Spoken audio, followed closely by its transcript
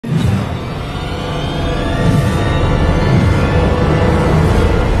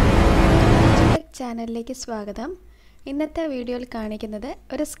ചാനലിലേക്ക് സ്വാഗതം. ഇന്നത്തെ വീഡിയോയിൽ കാണിക്കുന്നത്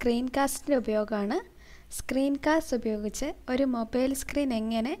ഒരു സ്ക്രീൻകാസ്റ്റിൻ്റെ ഉപയോഗമാണ്. സ്ക്രീൻകാസ്റ്റ് ഉപയോഗിച്ച് ഒരു മൊബൈൽ സ്ക്രീൻ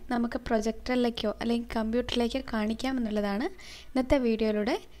എങ്ങനെ നമുക്ക് പ്രൊജക്ടറിലേക്കോ അല്ലെങ്കിൽ കമ്പ്യൂട്ടറിലേക്കോ കാണിക്കാമെന്നുള്ളതാണ് ഇന്നത്തെ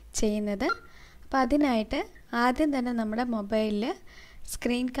വീഡിയോയിലൂടെ ചെയ്യുന്നത്. അപ്പോൾ അതിനായിട്ട് ആദ്യം തന്നെ നമ്മുടെ മൊബൈലിൽ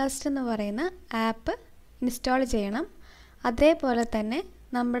സ്ക്രീൻകാസ്റ്റ് എന്ന് പറയുന്ന ആപ്പ് ഇൻസ്റ്റാൾ ചെയ്യണം. അതേപോലെ തന്നെ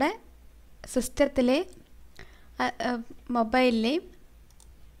നമ്മുടെ സിസ്റ്റത്തിലെ മൊബൈലിലെയും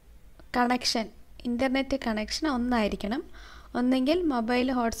കണക്ഷൻ ഇൻ്റർനെറ്റ് കണക്ഷൻ ഒന്നായിരിക്കണം. ഒന്നെങ്കിൽ മൊബൈൽ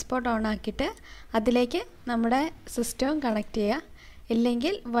ഹോട്ട്സ്പോട്ട് ഓൺ ആക്കിയിട്ട് അതിലേക്ക് നമ്മുടെ സിസ്റ്റവും കണക്ട് ചെയ്യുക,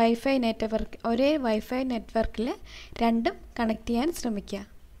 ഇല്ലെങ്കിൽ വൈഫൈ നെറ്റ്വർക്ക് ഒരേ വൈഫൈ നെറ്റ്വർക്കിൽ രണ്ടും കണക്ട് ചെയ്യാൻ ശ്രമിക്കുക.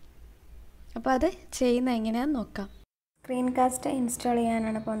 അപ്പോൾ അത് ചെയ്യുന്നത് എങ്ങനെയാണെന്ന് നോക്കാം. സ്ക്രീൻകാസ്റ്റ് ഇൻസ്റ്റാൾ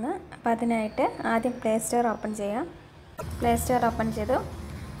ചെയ്യാനാണ് പോകുന്നത്. അപ്പോൾ അതിനായിട്ട് ആദ്യം പ്ലേ സ്റ്റോർ ഓപ്പൺ ചെയ്യാം. പ്ലേ സ്റ്റോർ ഓപ്പൺ ചെയ്തു.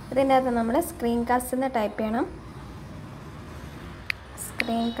 ഇതിൻ്റെ അകത്ത് നമ്മൾ സ്ക്രീൻകാസ്റ്റ് എന്ന് ടൈപ്പ് ചെയ്യണം.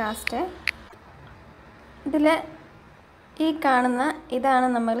 സ്ക്രീൻകാസ്റ്റ് ഇതിൽ ഈ കാണുന്ന ഇതാണ്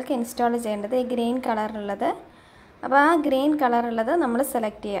നമ്മൾക്ക് ഇൻസ്റ്റാൾ ചെയ്യേണ്ടത്, ഈ ഗ്രീൻ കളറുള്ളത്. അപ്പോൾ ആ ഗ്രീൻ കളറുള്ളത് നമ്മൾ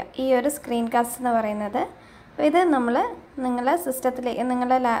സെലക്ട് ചെയ്യുക. ഈ ഒരു സ്ക്രീൻകാസ്റ്റ് എന്ന് പറയുന്നത്. അപ്പോൾ ഇത് നിങ്ങളുടെ സിസ്റ്റത്തിലേക്ക്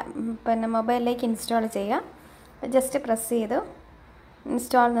നിങ്ങളുടെ മൊബൈലിലേക്ക് ഇൻസ്റ്റാൾ ചെയ്യുക. ജസ്റ്റ് പ്രസ് ചെയ്തു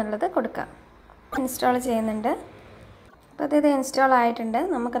ഇൻസ്റ്റാൾ എന്നുള്ളത് കൊടുക്കുക. ഇൻസ്റ്റാൾ ചെയ്യുന്നുണ്ട്. അപ്പോൾ ഇത് ഇൻസ്റ്റാൾ ആയിട്ടുണ്ട്.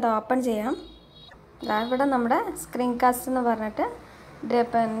 നമുക്കത് ഓപ്പൺ ചെയ്യാം. ഇവിടെ നമ്മുടെ സ്ക്രീൻകാസ്റ്റ് എന്ന് പറഞ്ഞിട്ട്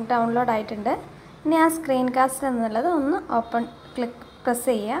ഡൗൺലോഡ് ആയിട്ടുണ്ട്. ഇനി ആ സ്ക്രീൻകാസ്റ്റ് എന്നുള്ളത് ഒന്ന് പ്രസ്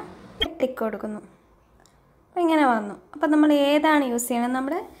ചെയ്യുക, ടിക്ക് കൊടുക്കുന്നു. അപ്പോൾ ഇങ്ങനെ വന്നു. അപ്പോൾ നമ്മൾ ഏതാണ് യൂസ് ചെയ്യണത്?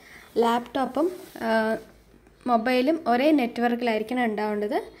 നമ്മുടെ ലാപ്ടോപ്പും മൊബൈലും ഒരേ നെറ്റ്വർക്കിലായിരിക്കണം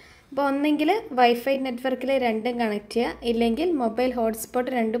ഉണ്ടാവേണ്ടത്. അപ്പോൾ ഒന്നെങ്കിൽ വൈഫൈ നെറ്റ്വർക്കിൽ രണ്ടും കണക്ട് ചെയ്യുക, ഇല്ലെങ്കിൽ മൊബൈൽ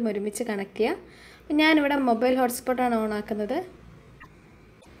ഹോട്ട്സ്പോട്ട് രണ്ടും ഒരുമിച്ച് കണക്ട് ചെയ്യുക. അപ്പോൾ ഞാനിവിടെ മൊബൈൽ ഹോട്ട്സ്പോട്ടാണ് ഓൺ ആക്കുന്നത്.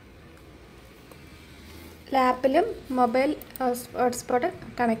 ലാപ്പിലും മൊബൈൽ ഹോട്ട്സ്പോട്ട്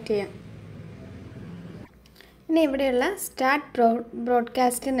കണക്ട് ചെയ്യാം. ഇനി ഇവിടെയുള്ള സ്റ്റാർട്ട്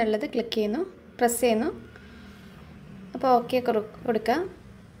ബ്രോഡ്കാസ്റ്റ് എന്നുള്ളത് ക്ലിക്ക് ചെയ്യുന്നു, പ്രസ് ചെയ്യുന്നു. അപ്പോൾ ഓക്കെ കൊടുക്കുക.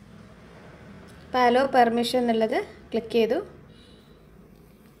 അപ്പോൾ അലോ പെർമിഷൻ എന്നുള്ളത് ക്ലിക്ക് ചെയ്തു.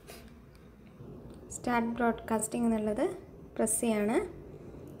 സ്റ്റാർട്ട് ബ്രോഡ്കാസ്റ്റിംഗ് എന്നുള്ളത് പ്രസ് ചെയ്യാണ്.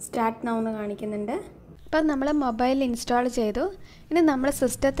 സ്റ്റാർട്ട് നൗ എന്ന് കാണിക്കുന്നുണ്ട്. അപ്പം നമ്മൾ മൊബൈൽ ഇൻസ്റ്റാൾ ചെയ്തു. ഇനി നമ്മൾ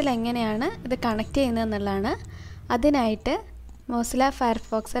സിസ്റ്റത്തിൽ എങ്ങനെയാണ് ഇത് കണക്ട് ചെയ്യുന്നത് എന്നുള്ളതാണ്. അതിനായിട്ട് മോസില്ല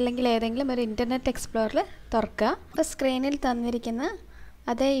ഫയർഫോക്സ് അല്ലെങ്കിൽ ഏതെങ്കിലും ഒരു ഇൻ്റർനെറ്റ് എക്സ്പ്ലോറർ തുറക്കുക. അപ്പോൾ സ്ക്രീനിൽ തന്നിരിക്കുന്ന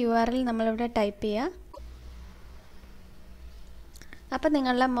അതേ URL നമ്മളിവിടെ ടൈപ്പ് ചെയ്യുക. അപ്പോൾ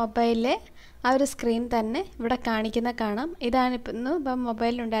നിങ്ങളുടെ മൊബൈലിലെ ആ ഒരു സ്ക്രീൻ തന്നെ ഇവിടെ കാണാം. ഇതാണ് ഇപ്പം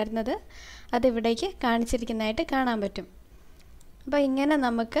മൊബൈലിലുണ്ടായിരുന്നത്, അതിവിടേക്ക് കാണിച്ചിരിക്കുന്നതായിട്ട് കാണാൻ പറ്റും. അപ്പോൾ ഇങ്ങനെ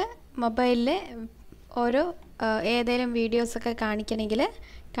നമുക്ക് മൊബൈലിലെ ഓരോ ഏതെങ്കിലും വീഡിയോസൊക്കെ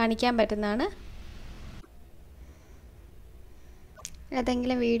കാണിക്കാൻ പറ്റുന്നതാണ്.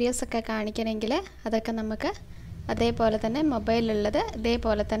 ഏതെങ്കിലും വീഡിയോസൊക്കെ കാണിക്കണമെങ്കിൽ അതൊക്കെ നമുക്ക് അതേപോലെ തന്നെ മൊബൈലിലുള്ളത്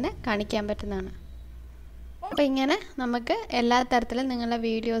ഇതേപോലെ തന്നെ കാണിക്കാൻ പറ്റുന്നതാണ്. അപ്പോൾ ഇങ്ങനെ നമുക്ക് എല്ലാ തരത്തിലും നിങ്ങളുടെ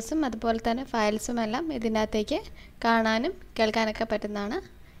വീഡിയോസും അതുപോലെ തന്നെ ഫയൽസും എല്ലാം ഇതിനകത്തേക്ക് കാണാനും കേൾക്കാനൊക്കെ പറ്റുന്നതാണ്.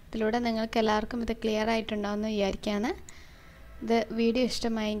 ഇതിലൂടെ നിങ്ങൾക്ക് എല്ലാവർക്കും ഇത് ക്ലിയർ ആയിട്ടുണ്ടാവുമെന്ന് വിചാരിക്കുകയാണ്. ഇത് വീഡിയോ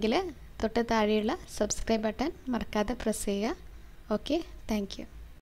ഇഷ്ടമായെങ്കിൽ തൊട്ട് താഴെയുള്ള സബ്സ്ക്രൈബ് ബട്ടൺ മറക്കാതെ പ്രസ് ചെയ്യുക. Okay, thank you.